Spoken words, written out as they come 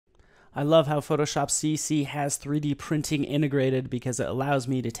I love how Photoshop CC has 3D printing integrated because it allows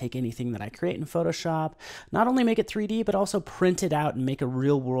me to take anything that I create in Photoshop, not only make it 3D, but also print it out and make a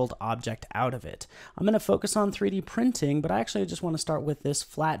real world object out of it. I'm going to focus on 3D printing, but I actually just want to start with this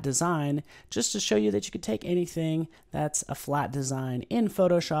flat design just to show you that you could take anything that's a flat design in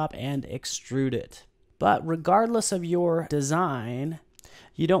Photoshop and extrude it. But regardless of your design,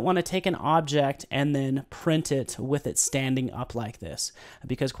 you don't want to take an object and then print it with it standing up like this,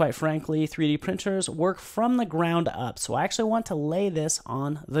 because quite frankly, 3D printers work from the ground up. So I actually want to lay this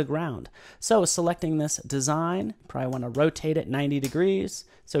on the ground. So selecting this design, probably want to rotate it 90 degrees.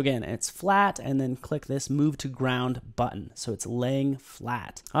 So again, it's flat, and then click this move to ground button. So it's laying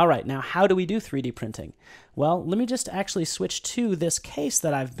flat. All right, now how do we do 3D printing? Well, let me just actually switch to this case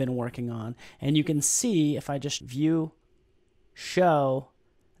that I've been working on, and you can see if I just view, show,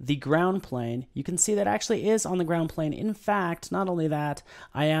 the ground plane, you can see that actually is on the ground plane. In fact, not only that,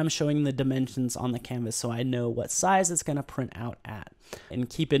 I am showing the dimensions on the canvas so I know what size it's going to print out at. And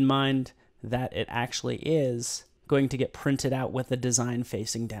keep in mind that it actually is going to get printed out with the design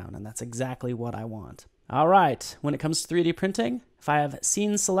facing down, and that's exactly what I want. All right, when it comes to 3D printing, if I have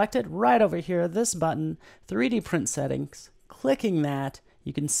scene selected, right over here, this button, 3D print settings, clicking that,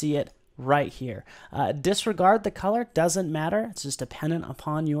 you can see it right here. Disregard the color, doesn't matter. It's just dependent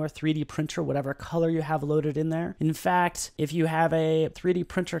upon your 3D printer, whatever color you have loaded in there. In fact, if you have a 3D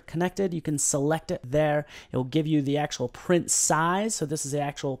printer connected, you can select it there. It will give you the actual print size. So this is the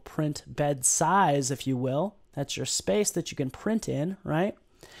actual print bed size, if you will. That's your space that you can print in, right?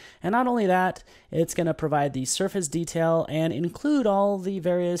 And not only that, it's going to provide the surface detail and include all the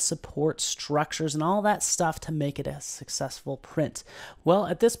various support structures and all that stuff to make it a successful print. Well,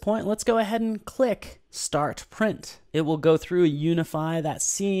 at this point, let's go ahead and click Start Print. It will go through, unify that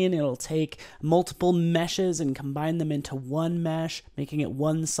scene. It'll take multiple meshes and combine them into one mesh, making it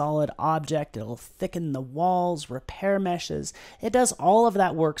one solid object. It'll thicken the walls, repair meshes. It does all of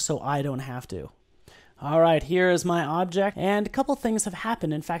that work so I don't have to. All right, here is my object, and a couple things have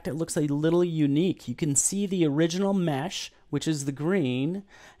happened. In fact, it looks a little unique. You can see the original mesh, which is the green,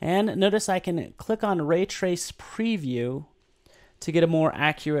 and notice I can click on Ray Trace Preview to get a more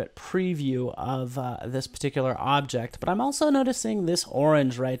accurate preview of this particular object. But I'm also noticing this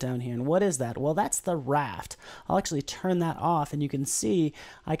orange right down here, and what is that? Well, that's the raft. I'll actually turn that off, and you can see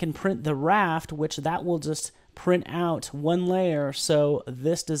I can print the raft, which that will just print out one layer, so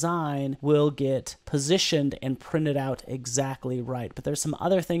this design will get positioned and printed out exactly right. But there's some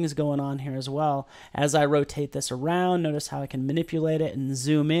other things going on here as well. As I rotate this around, notice how I can manipulate it and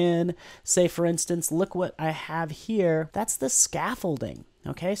zoom in. Say, for instance, look what I have here. That's the scaffolding.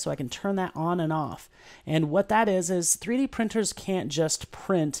 Okay, so I can turn that on and off. And what that is 3D printers can't just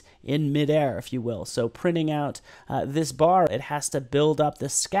print in midair, if you will. So printing out this bar, it has to build up the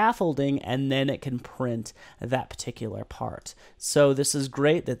scaffolding and then it can print that particular part. So this is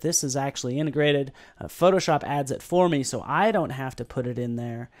great that this is actually integrated. Photoshop adds it for me so I don't have to put it in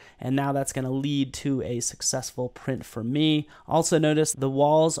there. And now that's going to lead to a successful print for me. Also notice the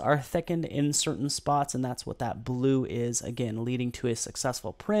walls are thickened in certain spots, and that's what that blue is, again, leading to a successful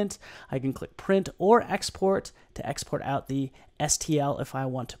print. I can click print or export to export out the STL if I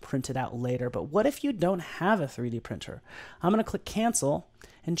want to print it out later. But what if you don't have a 3D printer? I'm going to click cancel.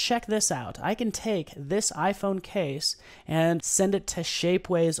 And check this out. I can take this iPhone case and send it to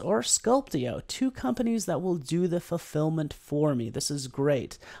Shapeways or Sculpteo, two companies that will do the fulfillment for me. This is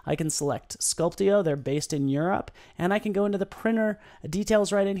great. I can select Sculpteo, they're based in Europe, and I can go into the printer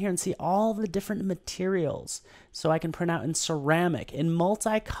details right in here and see all the different materials. So I can print out in ceramic, in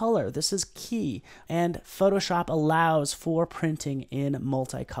multicolor. This is key. And Photoshop allows for printing in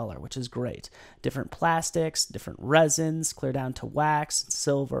multicolor, which is great. Different plastics, different resins, clear down to wax,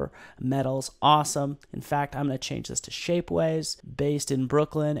 silver, metals, awesome. In fact, I'm going to change this to Shapeways, based in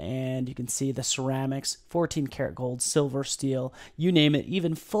Brooklyn, and you can see the ceramics, 14 karat gold, silver, steel, you name it,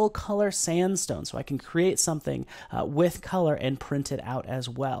 even full color sandstone. So I can create something with color and print it out as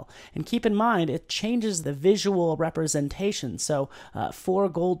well. And keep in mind, it changes the visual representation. So for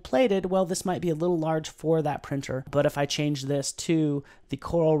gold plated, well, this might be a little large for that printer, but if I change this to the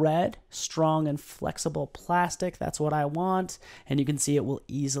coral red, strong and flexible plastic, that's what I want, and you can see it will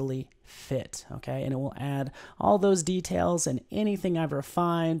easily fit, okay? And it will add all those details and anything I've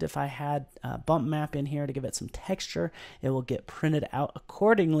refined. If I had a bump map in here to give it some texture, it will get printed out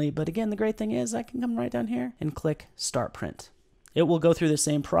accordingly. But again, the great thing is I can come right down here and click Start Print. It will go through the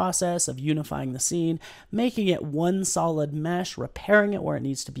same process of unifying the scene, making it one solid mesh, repairing it where it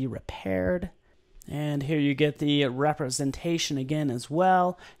needs to be repaired. And here you get the representation again as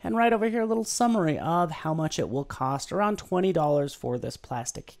well. And right over here, a little summary of how much it will cost, around $20 for this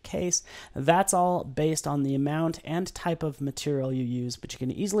plastic case. That's all based on the amount and type of material you use, but you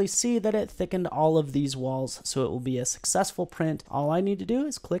can easily see that it thickened all of these walls, so it will be a successful print. All I need to do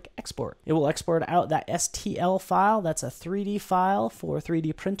is click export. It will export out that STL file. That's a 3D file for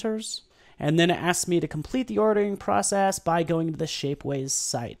 3D printers. And then it asks me to complete the ordering process by going to the Shapeways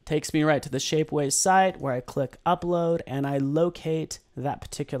site. Takes me right to the Shapeways site where I click upload and I locate that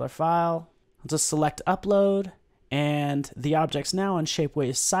particular file. I'll just select upload, and the object's now on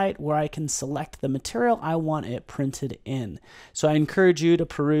Shapeways site where I can select the material I want it printed in. So I encourage you to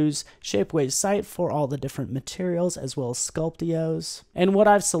peruse Shapeways site for all the different materials as well as Sculpteos. And what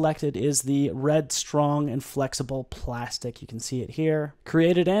I've selected is the red, strong, and flexible plastic. You can see it here.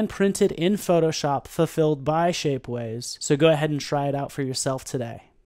 Created and printed in Photoshop, fulfilled by Shapeways. So go ahead and try it out for yourself today.